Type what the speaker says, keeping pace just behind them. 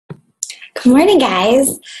Good morning,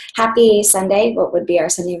 guys. Happy Sunday, what would be our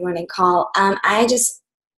Sunday morning call. I just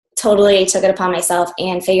totally took it upon myself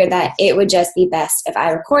and figured that it would just be best if I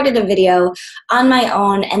recorded a video on my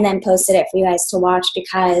own and then posted it for you guys to watch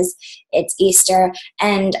because it's Easter.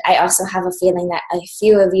 And I also have a feeling that a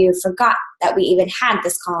few of you forgot that we even had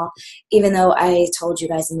this call, even though I told you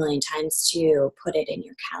guys a million times to put it in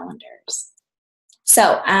your calendars.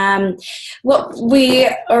 So what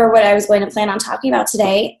I was going to plan on talking about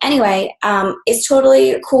today anyway, is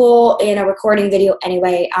totally cool in a recording video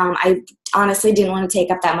anyway. I honestly didn't want to take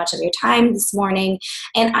up that much of your time this morning,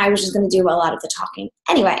 and I was just going to do a lot of the talking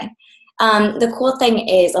anyway. The cool thing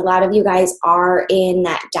is a lot of you guys are in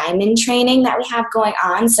that diamond training that we have going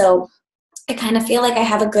on, so I kind of feel like I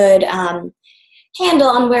have a good handle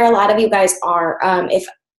on where a lot of you guys are.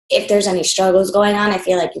 If there's any struggles going on, I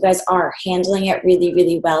feel like you guys are handling it really,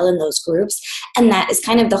 really well in those groups. And that is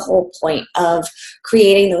kind of the whole point of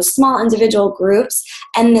creating those small individual groups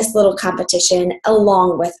and this little competition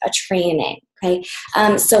along with a training. Okay,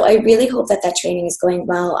 so I really hope that that training is going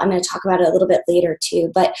well. I'm going to talk about it a little bit later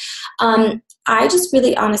too. But I just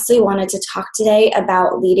really honestly wanted to talk today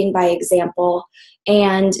about leading by example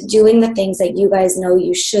and doing the things that you guys know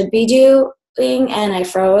you should be doing. And I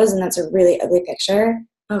froze, and that's a really ugly picture.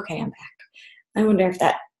 Okay, I'm back. I wonder if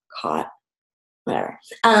that caught, whatever.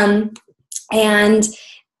 And,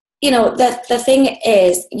 you know, the thing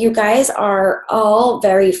is, you guys are all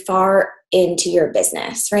very far into your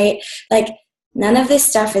business, right? Like, none of this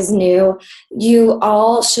stuff is new. You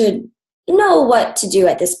all should know what to do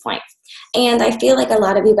at this point. And I feel like a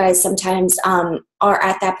lot of you guys sometimes are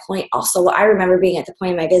at that point also. I remember being at the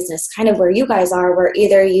point in my business kind of where you guys are, where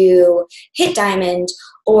either you hit diamond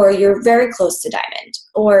or you're very close to diamond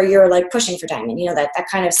or you're like pushing for diamond, you know, that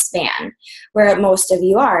kind of span where most of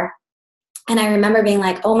you are. And I remember being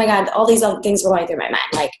like, oh my God, all these other things were going through my mind.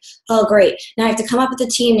 Like, oh great, now I have to come up with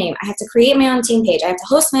a team name. I have to create my own team page. I have to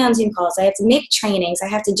host my own team calls. I have to make trainings. I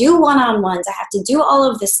have to do one-on-ones. I have to do all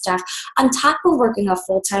of this stuff on top of working a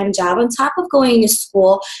full-time job, on top of going to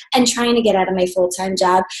school and trying to get out of my full-time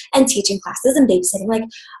job and teaching classes and babysitting. Like,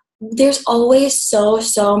 there's always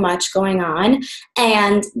so much going on.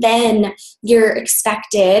 And then you're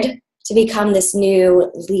expected to become this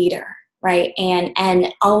new leader. Right?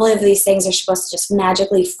 And all of these things are supposed to just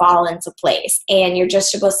magically fall into place. And you're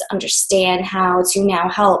just supposed to understand how to now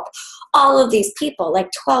help all of these people,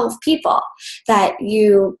 like 12 people that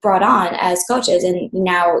you brought on as coaches. And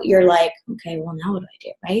now you're like, okay, well, now what do I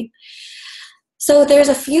do, right? So there's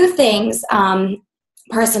a few things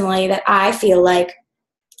personally that I feel like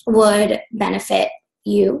would benefit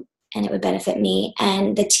you, and it would benefit me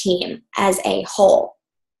and the team as a whole.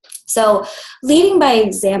 So leading by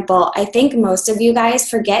example, I think most of you guys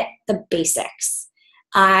forget the basics.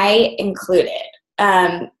 I included.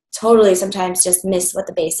 Totally sometimes just miss what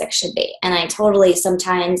the basics should be. And I totally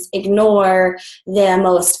sometimes ignore the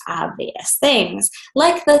most obvious things,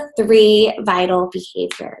 like the 3 vital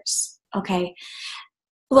behaviors. Okay.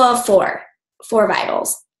 Well, four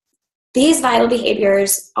vitals. These vital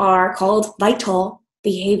behaviors are called vital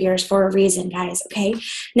behaviors for a reason, guys. Okay.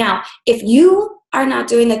 Now, if you are not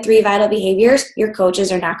doing the 3 vital behaviors, your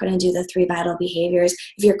coaches are not going to do the 3 vital behaviors.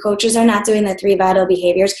 If your coaches are not doing the 3 vital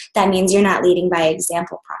behaviors, that means you're not leading by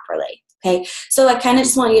example properly. Okay. So I kind of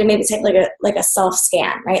just want you to maybe take like a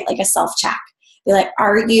self-scan, right? Like a self-check. Be like,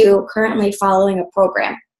 are you currently following a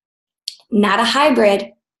program? Not a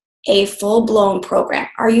hybrid, a full-blown program.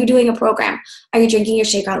 Are you doing a program? Are you drinking your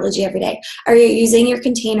Shakeology every day? Are you using your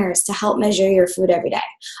containers to help measure your food every day?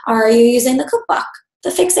 Are you using the cookbook, the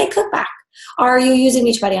Fix8 cookbook? Are you using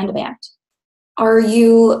Beachbody On Demand? Are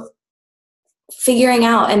you figuring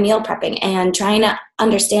out and meal prepping and trying to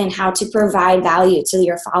understand how to provide value to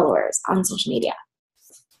your followers on social media?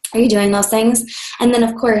 Are you doing those things? And then,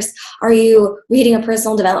 of course, are you reading a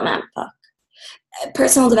personal development book? A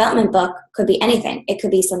personal development book could be anything. It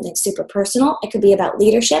could be something super personal. It could be about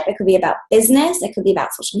leadership. It could be about business. It could be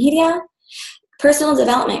about social media. Personal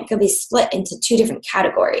development could be split into 2 different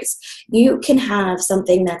categories. You can have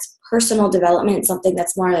something that's personal development, something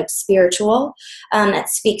that's more like spiritual, that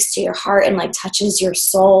speaks to your heart and like touches your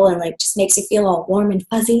soul and like just makes you feel all warm and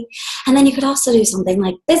fuzzy. And then you could also do something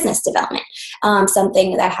like business development,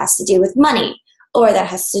 something that has to do with money or that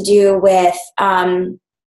has to do with, I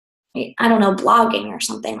don't know, blogging or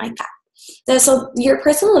something like that. So your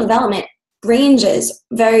personal development ranges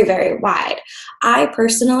very, very wide. I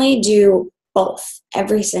personally do both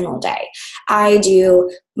every single day. I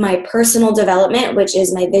do my personal development, which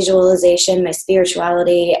is my visualization, my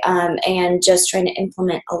spirituality, and just trying to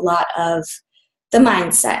implement a lot of the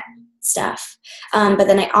mindset stuff. But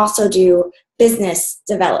then I also do business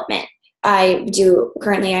development,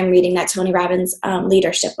 currently I'm reading that Tony Robbins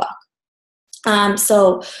leadership book.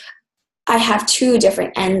 So I have two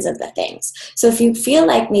different ends of the things. So if you feel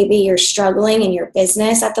like maybe you're struggling in your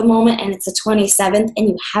business at the moment and it's the 27th and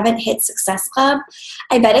you haven't hit Success Club,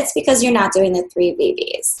 I bet it's because you're not doing the 3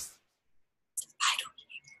 VBs. I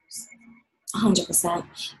don't 100%.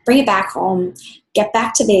 Bring it back home. Get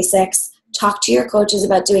back to basics. Talk to your coaches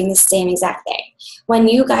about doing the same exact thing. When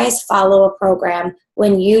you guys follow a program,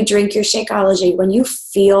 when you drink your Shakeology, when you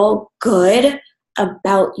feel good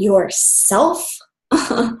about yourself,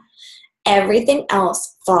 everything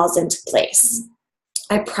else falls into place.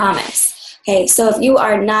 I promise. Okay, so if you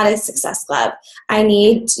are not a Success Club, I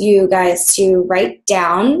need you guys to write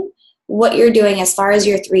down what you're doing as far as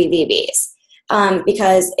your 3 VBs.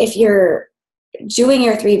 Because if you're doing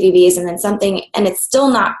your 3 VBs and it's still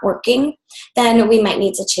not working, then we might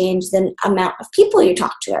need to change the amount of people you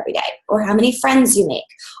talk to every day, or how many friends you make,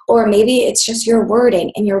 or maybe it's just your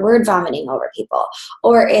wording and your word vomiting over people,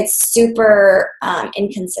 or it's super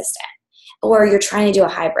inconsistent, or you're trying to do a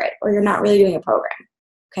hybrid, or you're not really doing a program.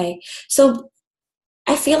 Okay, so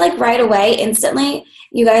I feel like right away, instantly,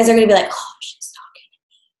 you guys are going to be like, oh, she's talking to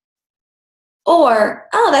me. Or,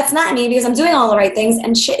 oh, that's not me because I'm doing all the right things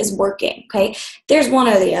and shit is working. Okay, there's one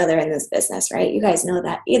or the other in this business, right? You guys know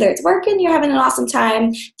that. Either it's working, you're having an awesome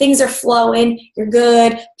time, things are flowing, you're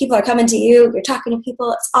good, people are coming to you, you're talking to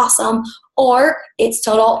people, it's awesome, or it's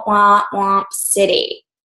total womp womp city.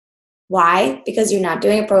 Why? Because you're not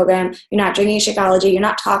doing a program, you're not drinking Shakeology, you're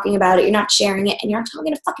not talking about it, you're not sharing it, and you're not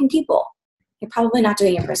talking to fucking people. You're probably not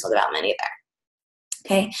doing your personal development either.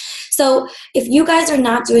 Okay? So if you guys are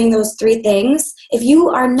not doing those 3 things, if you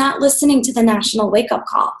are not listening to the national wake-up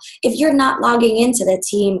call, if you're not logging into the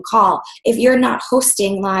team call, if you're not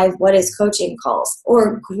hosting live What is Coaching calls,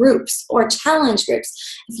 or groups, or challenge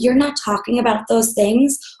groups, if you're not talking about those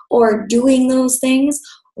things or doing those things,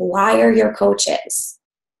 why are your coaches?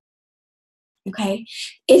 Okay,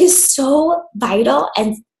 it is so vital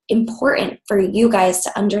and important for you guys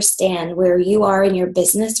to understand where you are in your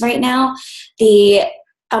business right now, the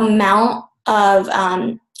amount of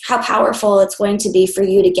how powerful it's going to be for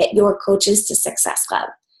you to get your coaches to Success Club.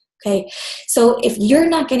 Okay, so if you're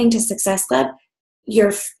not getting to Success Club,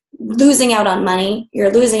 you're losing out on money,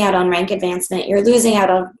 you're losing out on rank advancement, you're losing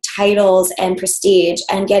out on titles and prestige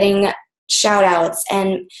and getting shout outs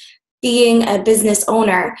and being a business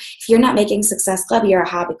owner. If you're not making Success Club, you're a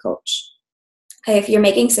hobby coach. Okay, if you're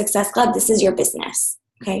making Success Club, this is your business.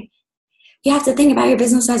 Okay, you have to think about your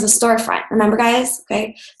business as a storefront. Remember, guys?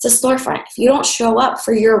 Okay, it's a storefront. If you don't show up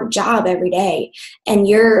for your job every day and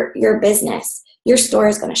your business, your store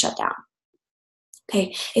is going to shut down.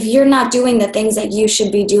 Okay, if you're not doing the things that you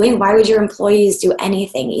should be doing, why would your employees do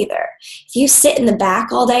anything either? If you sit in the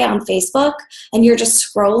back all day on Facebook and you're just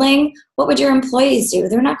scrolling, what would your employees do?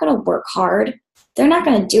 They're not going to work hard. They're not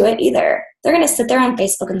going to do it either. They're going to sit there on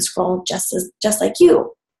Facebook and scroll just like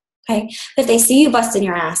you. Okay, but if they see you busting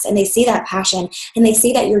your ass and they see that passion and they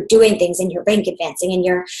see that you're doing things and you're rank advancing and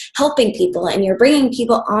you're helping people and you're bringing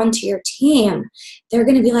people onto your team, they're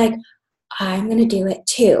going to be like, I'm going to do it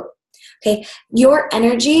too. Okay, your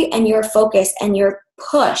energy and your focus and your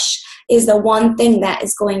push is the one thing that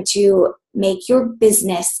is going to make your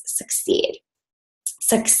business succeed.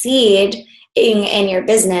 Succeed in your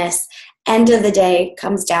business, end of the day,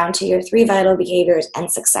 comes down to your 3 vital behaviors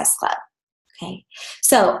and Success Club. Okay,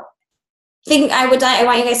 so I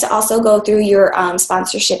want you guys to also go through your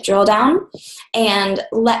sponsorship drill down and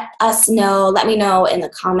let me know in the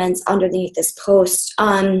comments underneath this post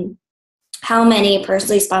how many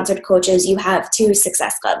personally sponsored coaches you have to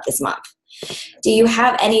Success Club this month. Do you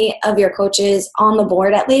have any of your coaches on the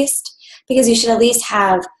board at least? Because you should at least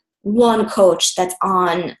have 1 coach that's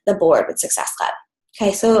on the board with Success Club.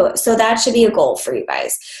 Okay, so that should be a goal for you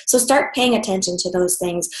guys. So start paying attention to those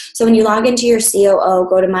things. So when you log into your COO,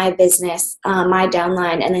 go to My Business, My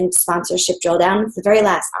Downline, and then Sponsorship Drill Down. It's the very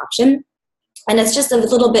last option. And it's just a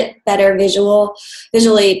little bit better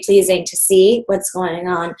visually pleasing to see what's going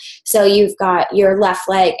on. So you've got your left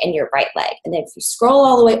leg and your right leg. And if you scroll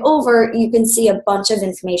all the way over, you can see a bunch of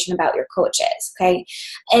information about your coaches, okay?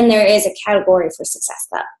 And there is a category for Success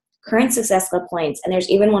Club, current Success Club points, and there's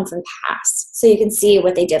even one from past. So you can see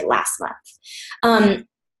what they did last month.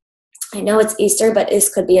 I know it's Easter, but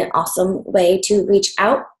this could be an awesome way to reach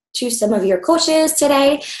out to some of your coaches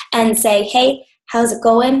today and say, hey, how's it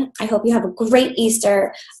going? I hope you have a great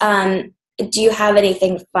Easter. Do you have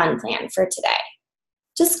anything fun planned for today?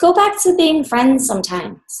 Just go back to being friends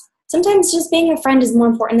sometimes. Sometimes just being a friend is more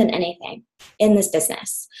important than anything in this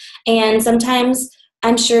business. And sometimes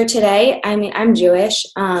I'm sure today, I mean, I'm Jewish,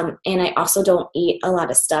 and I also don't eat a lot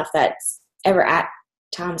of stuff that's ever at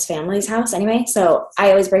Tom's family's house anyway. So I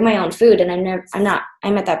always bring my own food, and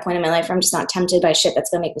I'm at that point in my life where I'm just not tempted by shit that's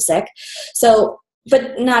going to make me sick. So,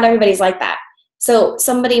 but not everybody's like that. So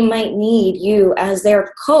somebody might need you as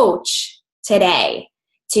their coach today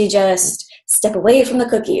to just step away from the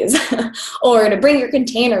cookies or to bring your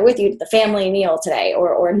container with you to the family meal today,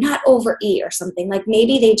 or not overeat or something. Like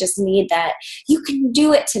maybe they just need that. You can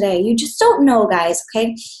do it today. You just don't know, guys.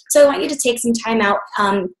 Okay. So I want you to take some time out,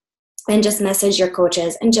 and just message your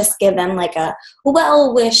coaches and just give them like a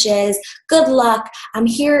well wishes, good luck. I'm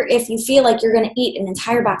here if you feel like you're going to eat an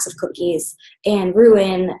entire box of cookies and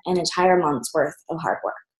ruin an entire month's worth of hard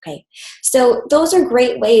work. Okay. So those are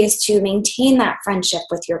great ways to maintain that friendship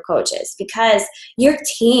with your coaches, because your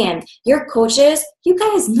team, your coaches, you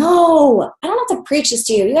guys know, I don't have to preach this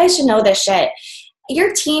to you. You guys should know this shit.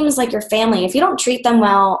 Your team is like your family. If you don't treat them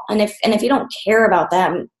well, and if you don't care about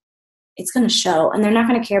them, it's going to show, and they're not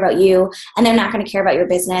going to care about you, and they're not going to care about your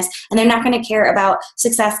business, and they're not going to care about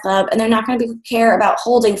Success Club, and they're not going to care about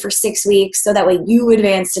holding for 6 weeks so that way you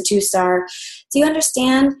advance to 2-star. Do you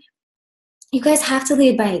understand? You guys have to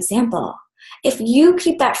lead by example. If you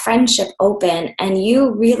keep that friendship open and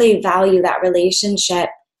you really value that relationship,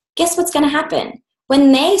 guess what's going to happen?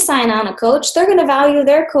 When they sign on a coach, they're going to value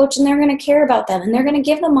their coach, and they're going to care about them, and they're going to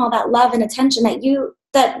give them all that love and attention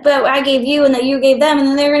that I gave you and that you gave them, and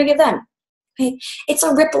then they're going to give them. Okay? It's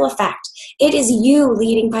a ripple effect. It is you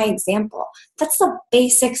leading by example. That's the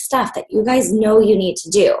basic stuff that you guys know you need to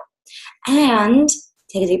do. And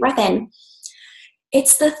take a deep breath in.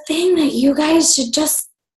 It's the thing that you guys should just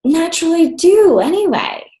naturally do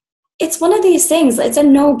anyway. It's one of these things. It's a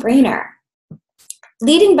no-brainer.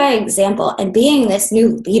 Leading by example and being this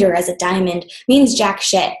new leader as a diamond means jack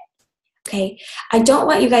shit. Okay, I don't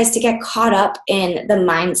want you guys to get caught up in the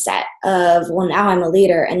mindset of, well, now I'm a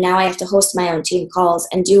leader and now I have to host my own team calls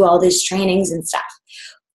and do all these trainings and stuff.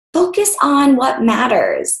 Focus on what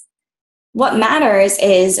matters. What matters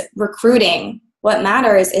is recruiting. What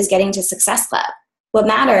matters is getting to Success Club. What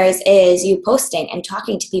matters is you posting and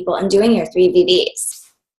talking to people and doing your 3 VVs.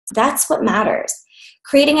 That's what matters.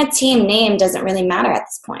 Creating a team name doesn't really matter at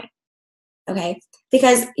this point, okay?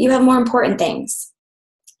 Because you have more important things.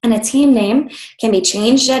 And a team name can be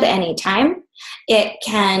changed at any time. It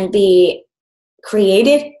can be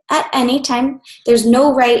created at any time. There's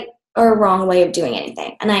no right or wrong way of doing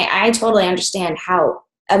anything. And I totally understand how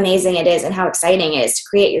amazing it is and how exciting it is to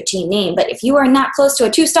create your team name. But if you are not close to a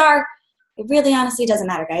 2-star, it really honestly doesn't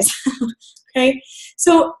matter, guys. Okay?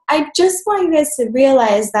 So I just want you guys to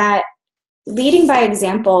realize that leading by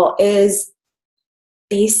example is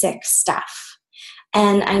basic stuff.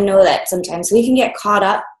 And I know that sometimes we can get caught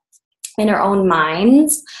up in our own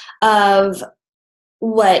minds of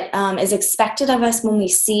what is expected of us when we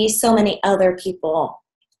see so many other people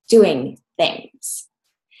doing things.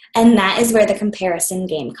 And that is where the comparison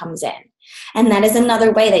game comes in. And that is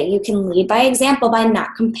another way that you can lead by example, by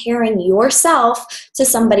not comparing yourself to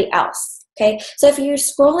somebody else. Okay, so if you're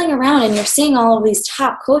scrolling around and you're seeing all of these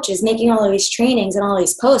top coaches making all of these trainings and all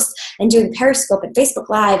these posts and doing Periscope and Facebook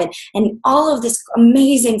Live and all of this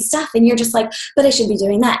amazing stuff, and you're just like, but I should be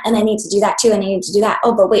doing that, and I need to do that too, and I need to do that.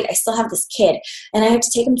 Oh, but wait, I still have this kid, and I have to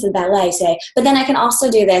take him to the ballet today, but then I can also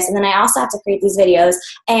do this, and then I also have to create these videos,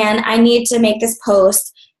 and I need to make this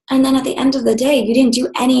post. And then at the end of the day, you didn't do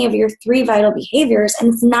any of your 3 vital behaviors,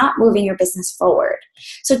 and it's not moving your business forward.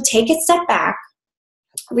 So take a step back.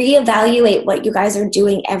 Reevaluate what you guys are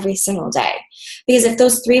doing every single day. Because if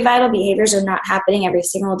those 3 vital behaviors are not happening every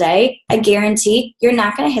single day, I guarantee you're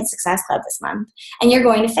not going to hit Success Club this month, and you're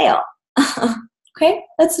going to fail. Okay?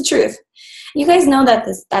 That's the truth. You guys know that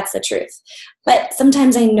that's the truth. But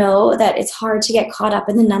sometimes I know that it's hard to get caught up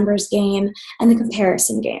in the numbers game and the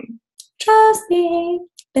comparison game. Trust me.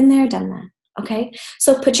 Been there, done that. Okay?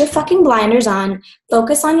 So put your fucking blinders on,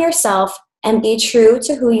 focus on yourself, and be true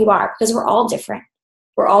to who you are, because we're all different.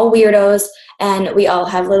 We're all weirdos, and we all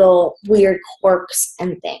have little weird quirks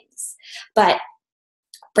and things. But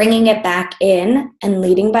bringing it back in and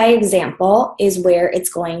leading by example is where it's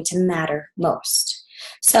going to matter most.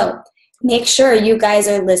 So make sure you guys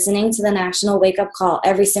are listening to the National Wake Up Call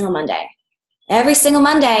every single Monday. Every single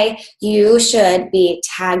Monday, you should be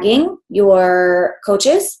tagging your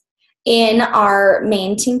coaches in our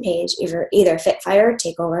main team page, either Fitfire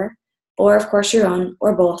Takeover, or of course your own,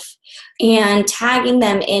 or both, and tagging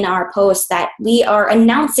them in our post that we are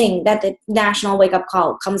announcing that the National Wake Up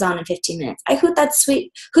Call comes on in 15 minutes. I hoot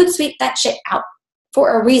sweep that shit out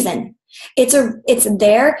for a reason. It's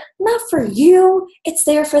there not for you, it's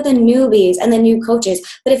there for the newbies and the new coaches.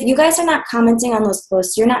 But if you guys are not commenting on those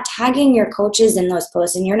posts, you're not tagging your coaches in those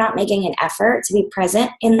posts, and you're not making an effort to be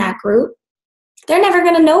present in that group, they're never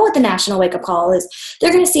going to know what the National Wake Up Call is.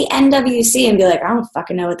 They're going to see NWC and be like, I don't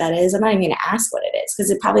fucking know what that is. I'm not even going to ask what it is because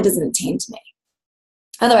it probably doesn't pertain to me.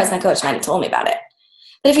 Otherwise, my coach might have told me about it.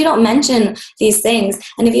 But if you don't mention these things,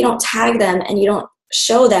 and if you don't tag them, and you don't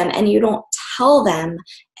show them, and you don't tell them,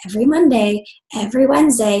 every Monday, every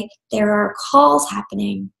Wednesday, there are calls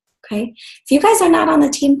happening, okay? If you guys are not on the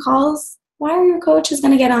team calls, why are your coaches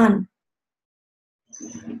going to get on?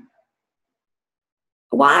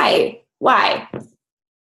 Why? Why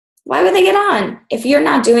would they get on? If you're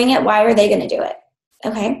not doing it, why are they going to do it?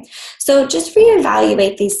 Okay, so just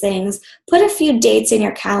reevaluate these things. Put a few dates in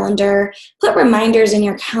your calendar. Put reminders in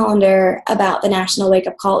your calendar about the National Wake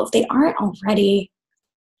Up Call if they aren't already.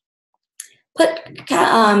 Put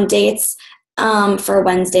dates for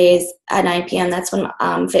Wednesdays at 9 p.m. That's when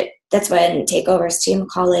that's when Takeover's team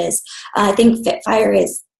call is. I think Fitfire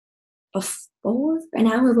is an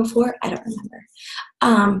hour before. I don't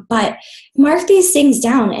remember. But mark these things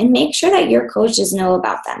down and make sure that your coaches know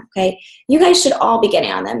about them. Okay, you guys should all be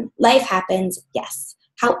getting on them. Life happens, yes.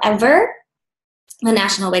 However, the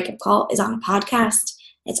National Wake Up Call is on a podcast.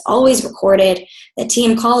 It's always recorded. The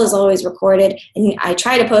team call is always recorded, and I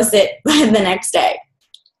try to post it the next day.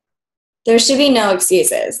 There should be no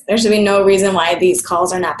excuses. There should be no reason why these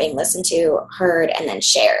calls are not being listened to, heard, and then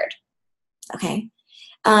shared. Okay?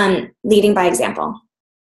 Leading by example.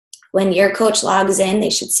 When your coach logs in,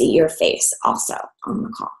 they should see your face also on the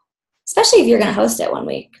call, especially if you're going to host it one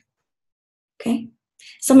week. Okay?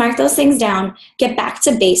 So mark those things down, get back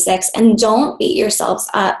to basics, and don't beat yourselves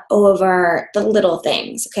up over the little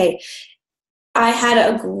things, okay? I had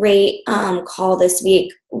a great call this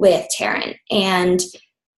week with Taryn, and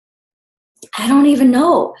I don't even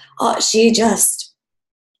know. It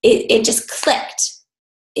just clicked.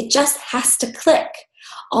 It just has to click.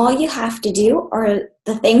 All you have to do are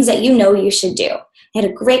the things that you know you should do. I had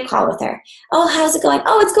a great call with her. Oh, how's it going?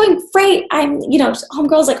 Oh, it's going great.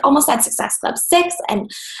 Homegirl's like almost at Success Club 6, and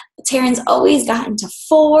Taryn's always gotten to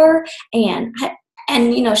 4, and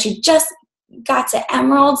she just got to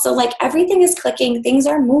Emerald. So like everything is clicking, things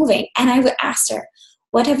are moving. And I would ask her,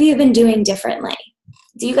 what have you been doing differently?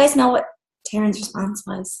 Do you guys know what Taryn's response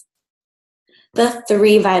was? The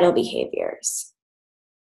 3 vital behaviors.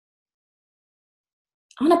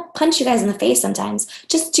 I want to punch you guys in the face sometimes.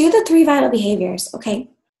 Just do the 3 vital behaviors, okay?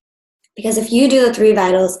 Because if you do the 3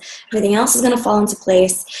 vitals, everything else is going to fall into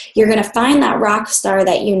place. You're going to find that rock star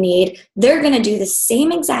that you need. They're going to do the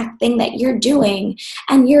same exact thing that you're doing,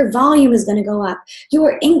 and your volume is going to go up.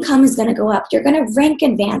 Your income is going to go up. You're going to rank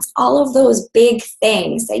advance. All of those big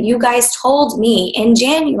things that you guys told me in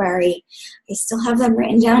January. I still have them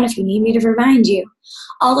written down if you need me to remind you.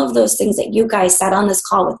 All of those things that you guys sat on this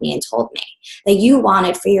call with me and told me that you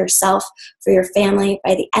wanted for yourself, for your family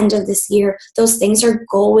by the end of this year, those things are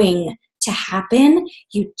going to happen.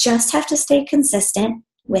 You just have to stay consistent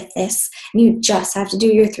with this, and you just have to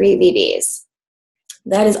do your 3 VBs.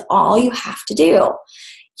 That is all you have to do.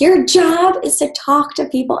 Your job is to talk to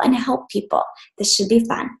people and help people. This should be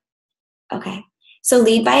fun. Okay, so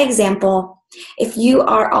lead by example. If you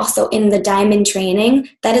are also in the Diamond training,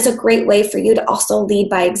 that is a great way for you to also lead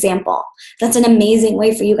by example. That's an amazing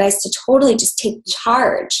way for you guys to totally just take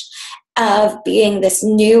charge of being this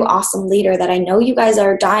new awesome leader that I know you guys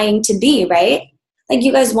are dying to be, right? Like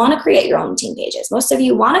you guys want to create your own team pages. Most of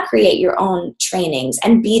you want to create your own trainings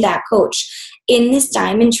and be that coach. In this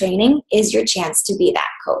Diamond training is your chance to be that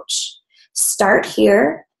coach. Start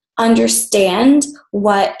here, understand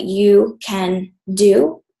what you can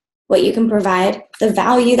do, what you can provide, the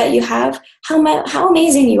value that you have, how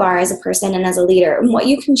amazing you are as a person and as a leader, and what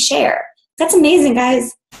you can share. That's amazing,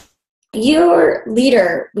 guys. Your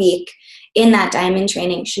leader week in that Diamond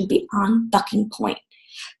training should be on fucking point.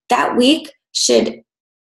 That week should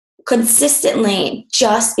consistently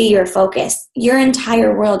just be your focus. Your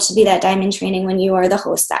entire world should be that Diamond training when you are the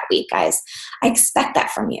host that week, guys. I expect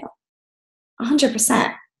that from you.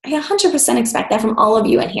 100%. I 100% expect that from all of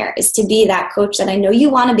you in here, is to be that coach that I know you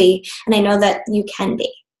want to be, and I know that you can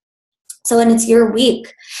be. So when it's your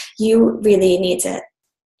week, you really need to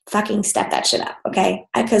fucking step that shit up, okay?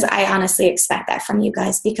 Because I honestly expect that from you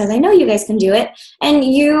guys, because I know you guys can do it, and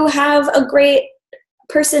you have a great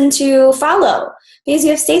person to follow, because you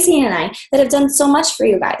have Stacy and I that have done so much for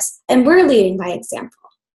you guys, and we're leading by example.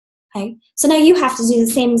 Okay? So now you have to do the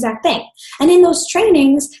same exact thing. And in those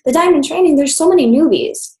trainings, the Diamond training, there's so many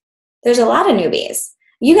newbies. There's a lot of newbies.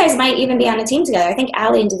 You guys might even be on a team together. I think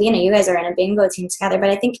Allie and Davina, you guys are in a bingo team together,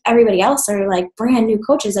 but I think everybody else are like brand new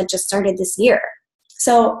coaches that just started this year.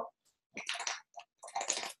 So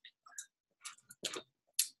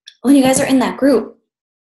when you guys are in that group,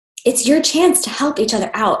 it's your chance to help each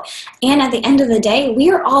other out. And at the end of the day,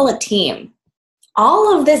 we are all a team.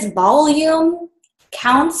 All of this volume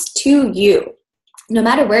counts to you. No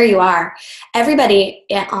matter where you are, everybody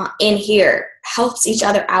in here helps each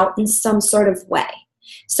other out in some sort of way.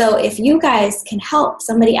 So if you guys can help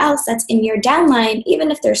somebody else that's in your downline,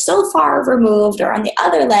 even if they're so far removed or on the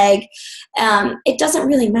other leg, it doesn't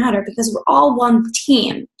really matter because we're all one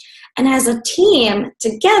team. And as a team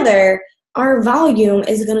together, our volume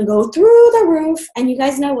is going to go through the roof. And you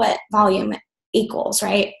guys know what volume equals,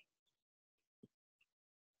 right?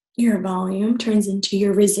 Your volume turns into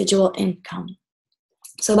your residual income.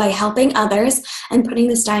 So by helping others and putting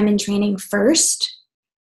this diamond training first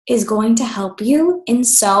is going to help you in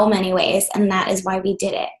so many ways. And that is why we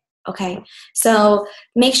did it. Okay. So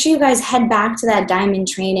make sure you guys head back to that diamond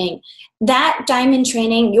training. That diamond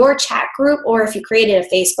training, your chat group, or if you created a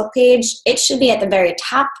Facebook page, it should be at the very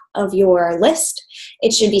top of your list.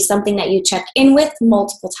 It should be something that you check in with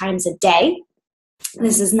multiple times a day.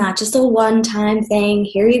 This is not just a one-time thing.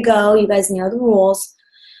 Here you go. You guys know the rules.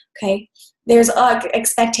 Okay. There's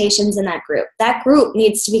expectations in that group. That group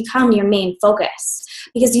needs to become your main focus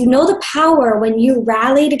because you know the power when you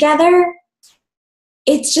rally together.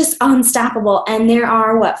 It's just unstoppable. And there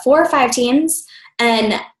are, 4 or 5 teams,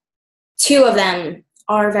 and 2 of them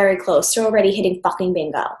are very close to already hitting fucking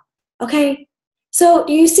bingo. Okay? So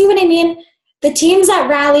you see what I mean? The teams that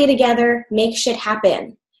rally together make shit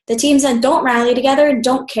happen. The teams that don't rally together,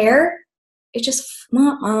 don't care, it just,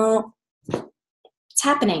 it's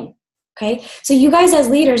happening. Okay? So you guys as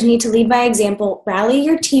leaders need to lead by example, rally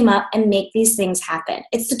your team up, and make these things happen.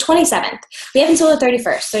 It's the 27th. We have until the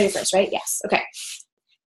 31st. 31st, right? Yes. Okay.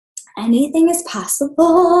 Anything is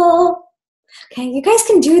possible. Okay? You guys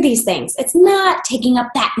can do these things. It's not taking up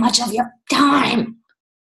that much of your time.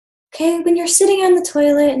 Okay? When you're sitting on the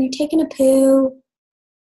toilet and you're taking a poo,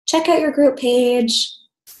 check out your group page.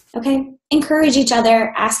 Okay? Encourage each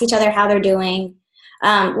other. Ask each other how they're doing.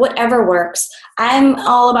 Whatever works. I'm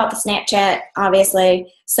all about the Snapchat,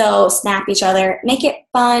 obviously. So snap each other. Make it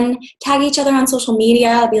fun. Tag each other on social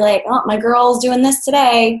media. Be like, oh, my girl's doing this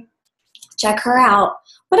today. Check her out.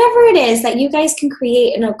 Whatever it is that you guys can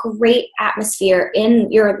create in a great atmosphere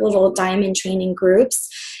in your little diamond training groups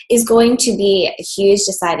is going to be a huge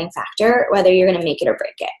deciding factor whether you're going to make it or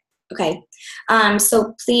break it. Okay?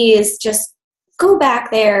 So please just go back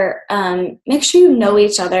there. Make sure you know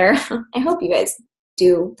each other. I hope you guys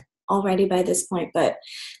do already by this point, but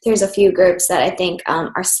there's a few groups that I think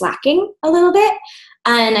are slacking a little bit.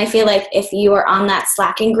 And I feel like if you are on that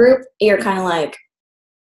slacking group, you're kind of like, is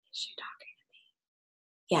she talking to me?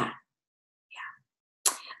 Yeah.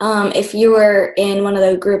 If you were in one of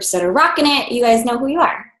the groups that are rocking it, you guys know who you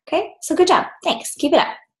are. Okay? So good job. Thanks. Keep it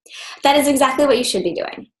up. That is exactly what you should be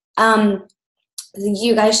doing.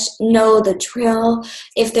 You guys know the drill.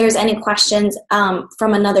 If there's any questions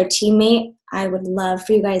from another teammate, I would love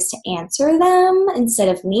for you guys to answer them instead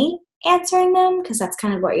of me answering them because that's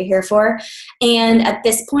kind of what you're here for. And at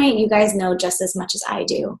this point, you guys know just as much as I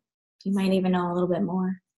do. You might even know a little bit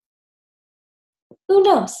more. Who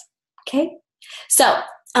knows? Okay? So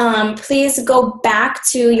please go back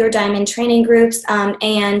to your diamond training groups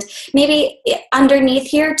and maybe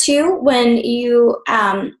underneath here too when you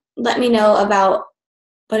let me know about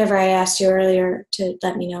whatever I asked you earlier to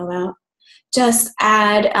let me know about. Just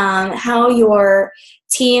add how your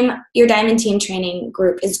team, your diamond team training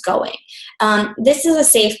group is going. This is a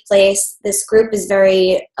safe place. This group is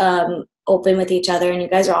very open with each other, and you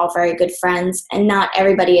guys are all very good friends, and not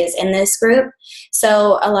everybody is in this group.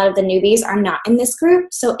 So a lot of the newbies are not in this group.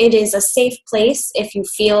 So it is a safe place if you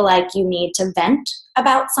feel like you need to vent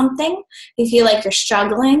about something, if you feel like you're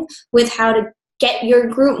struggling with how to get your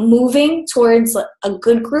group moving towards a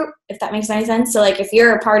good group, if that makes any sense. So like if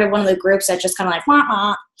you're a part of one of the groups that just kind of like,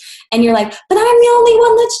 wah-wah, and you're like, but I'm the only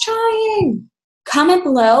one that's trying, comment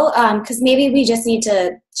below because maybe we just need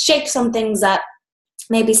to shake some things up.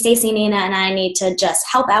 Maybe Stacy, Nina, and I need to just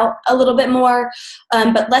help out a little bit more.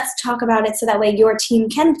 But let's talk about it so that way your team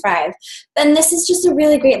can thrive. And this is just a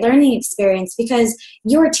really great learning experience because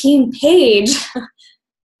your team page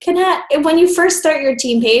when you first start your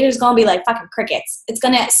team page, it's going to be like fucking crickets. It's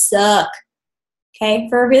going to suck, okay,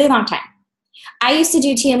 for a really long time. I used to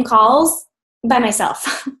do team calls by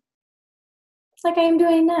myself, like I am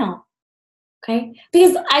doing now, okay?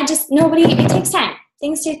 Because it takes time.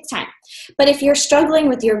 Things take time. But if you're struggling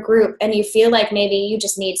with your group and you feel like maybe you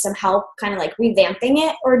just need some help kind of like revamping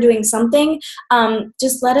it or doing something,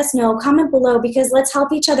 just let us know. Comment below, because let's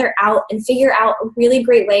help each other out and figure out a really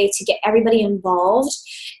great way to get everybody involved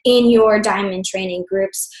in your diamond training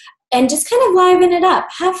groups. And just kind of liven it up.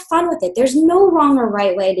 Have fun with it. There's no wrong or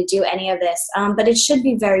right way to do any of this, but it should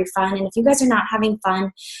be very fun. And if you guys are not having fun,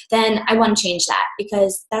 then I want to change that,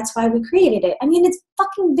 because that's why we created it. I mean, it's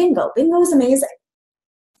fucking bingo. Bingo is amazing.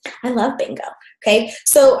 I love bingo. Okay,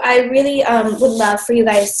 so I really would love for you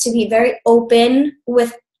guys to be very open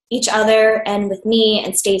with each other and with me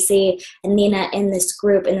and Stacy and Nina in this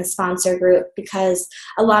group, in the sponsor group, because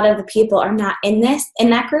a lot of the people are not in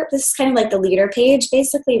that group. This is kind of like the leader page,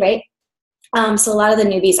 basically, right? So a lot of the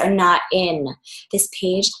newbies are not in this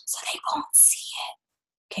page, so they won't see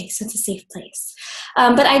it. Okay, so it's a safe place.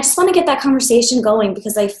 But I just want to get that conversation going,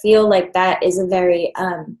 because I feel like that is a very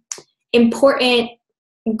important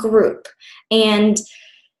group. And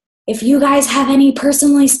if you guys have any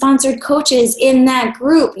personally sponsored coaches in that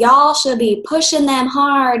group, y'all should be pushing them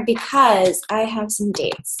hard, because I have some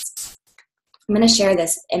dates. I'm going to share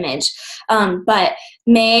this image. But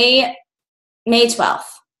May 12th.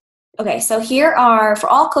 Okay, so here are, for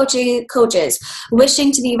all coaches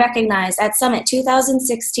wishing to be recognized at Summit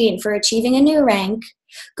 2016 for achieving a new rank,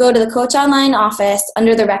 go to the Coach Online office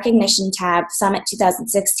under the Recognition tab, Summit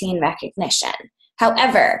 2016 Recognition.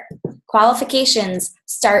 However, qualifications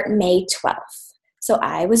start May 12th. So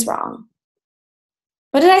I was wrong.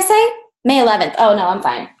 What did I say? May 11th. Oh, no, I'm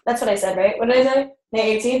fine. That's what I said, right? What did I say?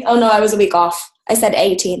 May 18th? Oh, no, I was a week off. I said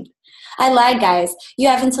 18th. I lied, guys. You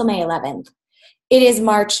have until May 11th. It is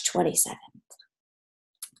March 27th.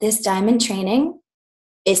 This diamond training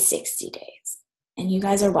is 60 days. And you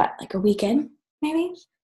guys are what? Like a weekend, maybe?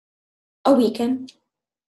 A weekend.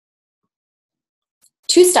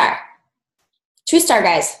 2-star. 2-star,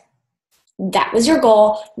 guys. That was your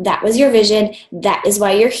goal. That was your vision. That is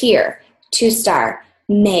why you're here. 2-star.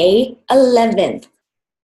 May 11th.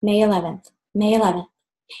 May 11th. May 11th. May 11th.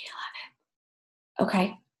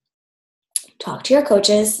 Okay. Talk to your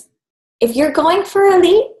coaches. If you're going for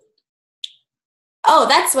elite, oh,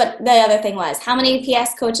 that's what the other thing was. How many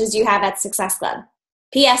PS coaches do you have at Success Club?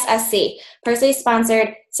 PSSC, personally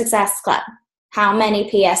sponsored Success Club. How many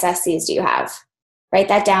PSSCs do you have? Write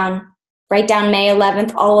that down. Write down May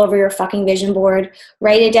 11th all over your fucking vision board.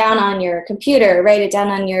 Write it down on your computer. Write it down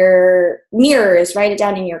on your mirrors. Write it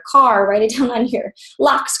down in your car. Write it down on your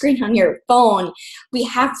lock screen on your phone. We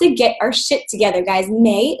have to get our shit together, guys.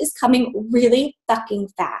 May is coming really fucking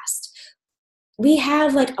fast. We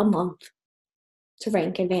have like a month to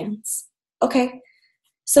rank advance. Okay?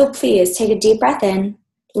 So please take a deep breath in.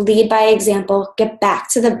 Lead by example. Get back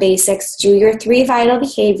to the basics. Do your 3 vital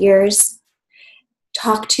behaviors.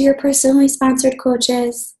 Talk to your personally sponsored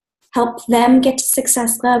coaches. Help them get to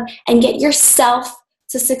Success Club, and get yourself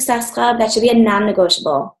to Success Club. That should be a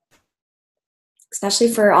non-negotiable, especially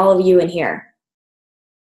for all of you in here.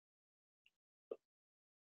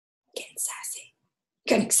 Getting sassy.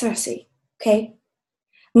 Getting sassy. Okay?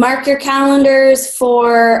 Mark your calendars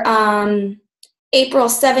for April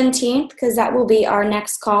 17th, because that will be our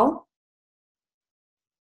next call.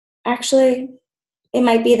 Actually, it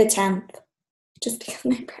might be the 10th. Just because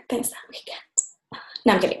my birthday's that weekend.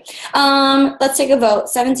 No, I'm kidding. Let's take a vote.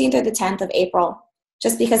 17th or the 10th of April.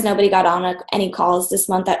 Just because nobody got on any calls this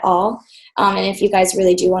month at all. And if you guys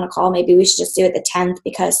really do want to call, maybe we should just do it the 10th,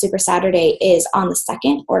 because Super Saturday is on the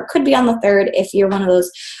 2nd, or it could be on the 3rd if you're one of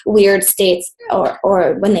those weird states,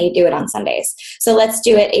 or when they do it on Sundays. So let's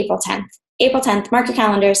do it April 10th. April 10th. Mark your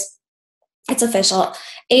calendars. It's official.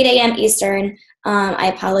 8 a.m. Eastern. I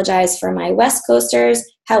apologize for my West Coasters.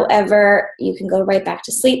 However, you can go right back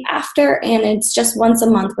to sleep after, and it's just once a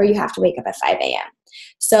month where you have to wake up at 5 a.m.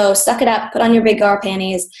 So suck it up, put on your big girl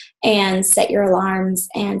panties, and set your alarms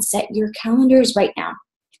and set your calendars right now.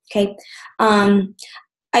 Okay.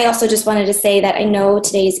 I also just wanted to say that I know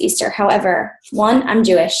today's Easter. However, 1, I'm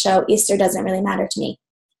Jewish, so Easter doesn't really matter to me.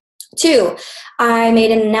 2, I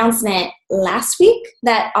made an announcement last week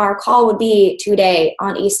that our call would be today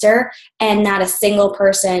on Easter, and not a single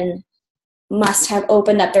person must have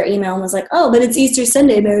opened up their email and was like, oh, but it's Easter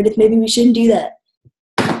Sunday, Meredith, maybe we shouldn't do that.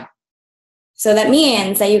 So that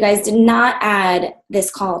means that you guys did not add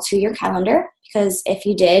this call to your calendar, because if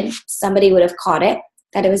you did, somebody would have caught it,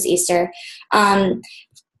 that it was Easter.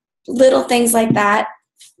 Little things like that.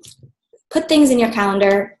 Put things in your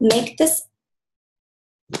calendar. Make this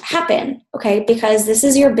happen, okay? Because this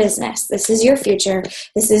is your business. This is your future.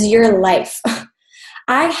 This is your life.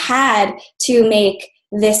 I had to make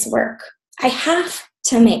this work. I have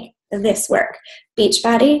to make this work.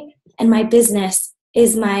 Beachbody and my business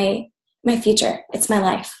is my future. It's my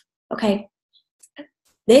life, okay?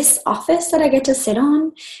 This office that I get to sit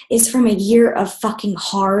on is from a year of fucking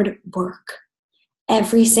hard work.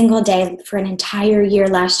 Every single day for an entire year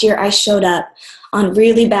last year, I showed up on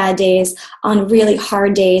really bad days, on really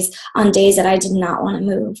hard days, on days that I did not want to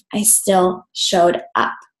move. I still showed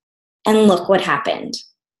up. And look what happened,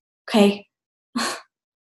 okay?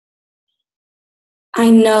 I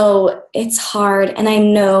know it's hard, and I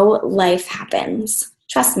know life happens.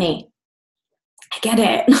 Trust me. I get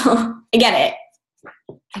it. I get it.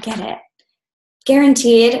 I get it.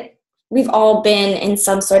 Guaranteed, we've all been in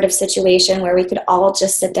some sort of situation where we could all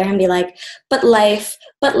just sit there and be like, but life,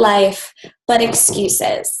 but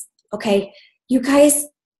excuses. Okay? You guys,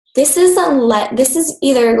 this is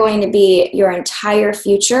either going to be your entire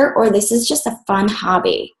future, or this is just a fun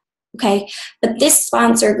hobby. Okay? But this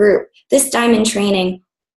sponsor group, this diamond training,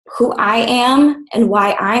 who I am and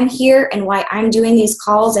why I'm here and why I'm doing these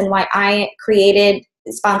calls and why I created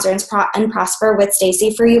Sponsor and Prosper with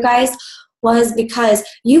Stacy for you guys was because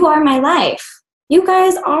you are my life. You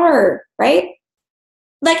guys are, right?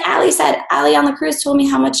 Like Allie said, Allie on the cruise told me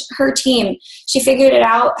how much her team, she figured it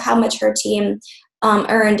out, how much her team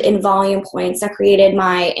earned in volume points that created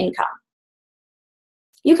my income.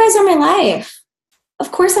 You guys are my life.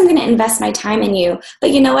 Of course I'm going to invest my time in you, but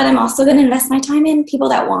you know what? I'm also going to invest my time in people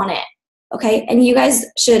that want it, okay? And you guys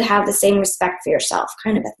should have the same respect for yourself,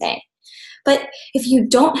 kind of a thing. But if you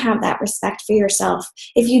don't have that respect for yourself,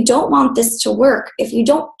 if you don't want this to work, if you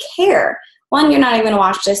don't care, one, you're not even going to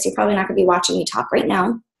watch this. You're probably not going to be watching me talk right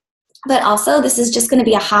now. But also, this is just going to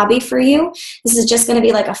be a hobby for you. This is just going to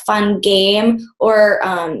be like a fun game, or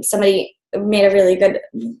somebody made a really good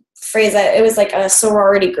phrase that it was like a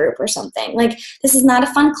sorority group or something. Like, this is not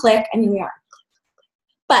a fun clique. I mean, we are.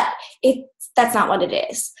 But that's not what it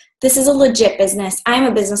is. This is a legit business. I am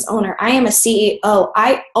a business owner. I am a CEO.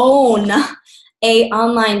 I own a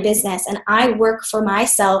online business, and I work for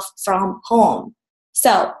myself from home.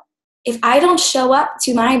 So if I don't show up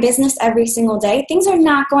to my business every single day, things are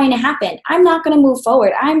not going to happen. I'm not going to move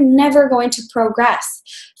forward. I'm never going to progress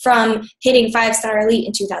from hitting 5-star elite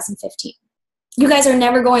in 2015. You guys are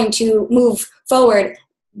never going to move forward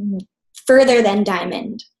further than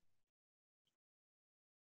diamond,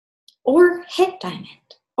 or hit diamond,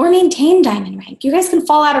 or maintain diamond rank. You guys can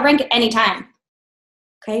fall out of rank at any time.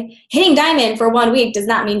 Okay? Hitting diamond for 1 week does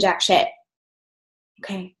not mean jack shit.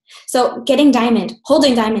 Okay? So getting diamond,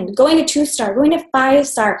 holding diamond, going to 2-star, going to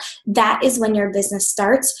 5-star, that is when your business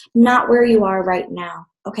starts, not where you are right now.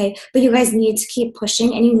 Okay? But you guys need to keep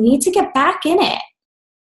pushing, and you need to get back in it.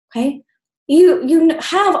 Okay? You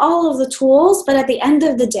have all of the tools, but at the end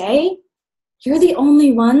of the day, you're the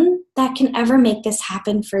only one that can ever make this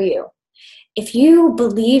happen for you. If you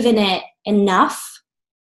believe in it enough,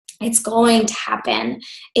 it's going to happen.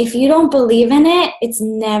 If you don't believe in it, it's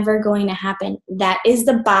never going to happen. That is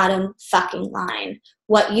the bottom fucking line.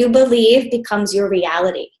 What you believe becomes your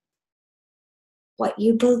reality. What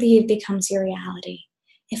you believe becomes your reality.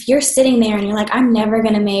 If you're sitting there and you're like, I'm never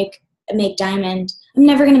going to make diamond, I'm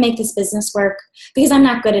never going to make this business work because I'm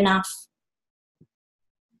not good enough,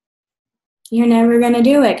 you're never going to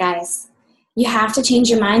do it, guys. You have to change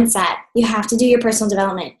your mindset. You have to do your personal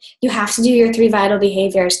development. You have to do your 3 vital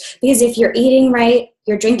behaviors. Because if you're eating right,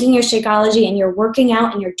 you're drinking your Shakeology, and you're working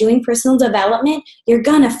out, and you're doing personal development, you're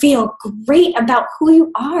going to feel great about who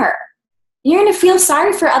you are. You're going to feel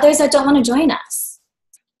sorry for others that don't want to join us.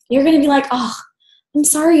 You're going to be like, oh, I'm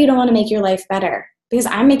sorry you don't want to make your life better, because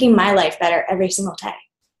I'm making my life better every single day.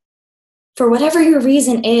 For whatever your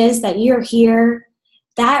reason is that you're here,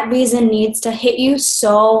 that reason needs to hit you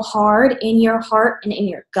so hard in your heart and in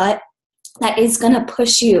your gut that it's going to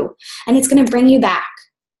push you, and it's going to bring you back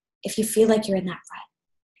if you feel like you're in that rut,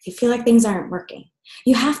 if you feel like things aren't working.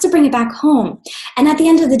 You have to bring it back home. And at the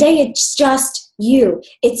end of the day, it's just you.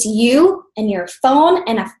 It's you and your phone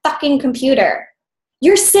and a fucking computer.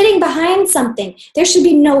 You're sitting behind something. There should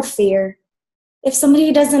be no fear. If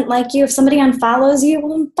somebody doesn't like you, if somebody unfollows you,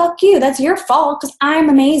 well, then fuck you. That's your fault, because I'm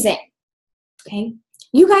amazing. Okay?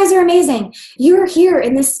 You guys are amazing. You're here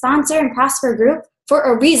in this Sponsor and Prosper group for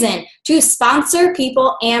a reason, to sponsor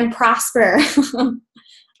people and prosper.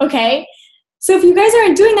 Okay? So if you guys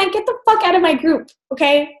aren't doing that, get the fuck out of my group,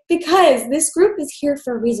 okay? Because this group is here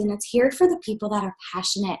for a reason. It's here for the people that are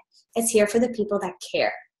passionate. It's here for the people that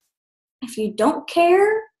care. If you don't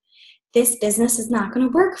care, this business is not going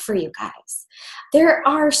to work for you guys. There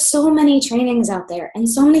are so many trainings out there and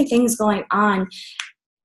so many things going on.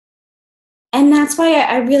 And that's why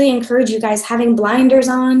I really encourage you guys having blinders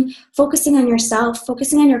on, focusing on yourself,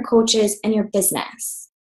 focusing on your coaches and your business.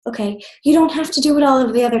 Okay, you don't have to do what all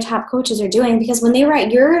of the other top coaches are doing, because when they were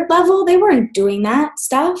at your level, they weren't doing that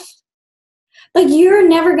stuff. But you're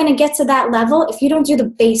never going to get to that level if you don't do the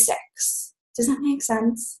basics. Does that make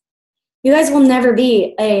sense? You guys will never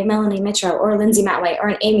be a Melanie Mitro or a Lindsay Matway or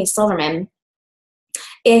an Amy Silverman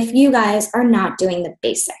if you guys are not doing the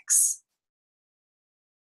basics.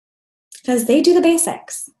 Because they do the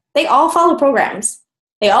basics. They all follow programs.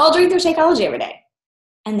 They all drink their Shakeology every day.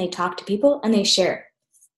 And they talk to people and they share.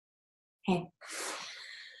 Okay.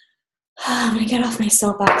 I'm going to get off my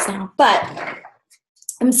soapbox now. But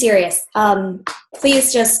I'm serious.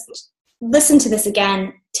 Please just listen to this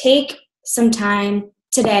again. Take some time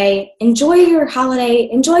today. Enjoy your holiday.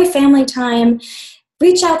 Enjoy family time.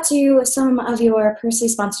 Reach out to some of your personally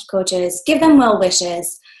sponsored coaches. Give them well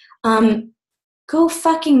wishes. Go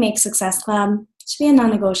fucking make Success Club. It should be a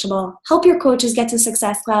non-negotiable. Help your coaches get to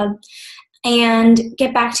Success Club and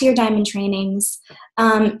get back to your diamond trainings,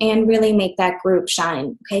 and really make that group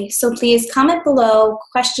shine. Okay, so please comment below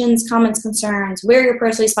questions, comments, concerns, where your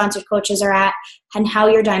personally sponsored coaches are at, and how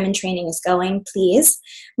your diamond training is going. Please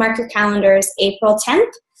mark your calendars. April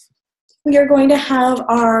 10th, we are going to have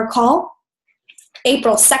our call.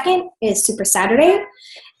 April 2nd is Super Saturday.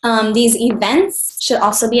 These events should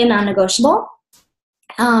also be a non-negotiable.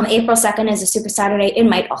 April 2nd is a Super Saturday. It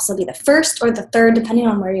might also be the 1st or the 3rd, depending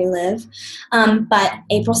on where you live. But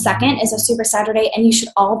April 2nd is a Super Saturday, and you should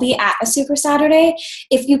all be at a Super Saturday.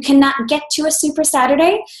 If you cannot get to a Super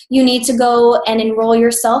Saturday, you need to go and enroll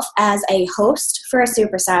yourself as a host for a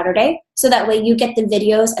Super Saturday, so that way you get the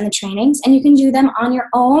videos and the trainings, and you can do them on your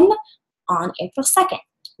own on April 2nd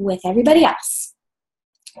with everybody else.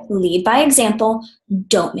 Lead by example.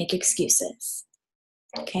 Don't make excuses.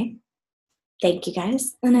 Okay? Thank you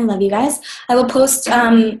guys, and I love you guys. I will post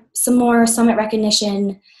some more summit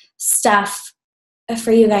recognition stuff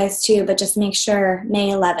for you guys too, but just make sure May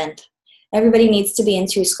 11th. Everybody needs to be in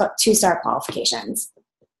two-star qualifications.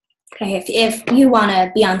 Okay, if you want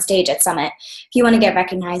to be on stage at Summit, if you want to get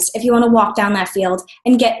recognized, if you want to walk down that field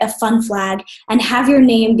and get a fun flag and have your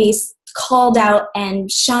name be called out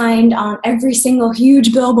and shined on every single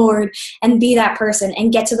huge billboard and be that person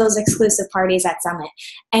and get to those exclusive parties at Summit.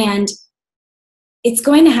 And it's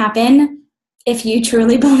going to happen if you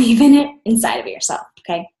truly believe in it inside of yourself,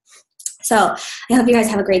 okay? So I hope you guys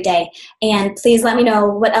have a great day. And please let me know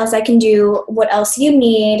what else I can do, what else you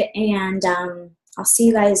need, and I'll see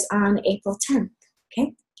you guys on April 10th,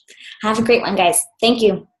 okay? Have a great one, guys. Thank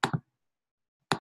you.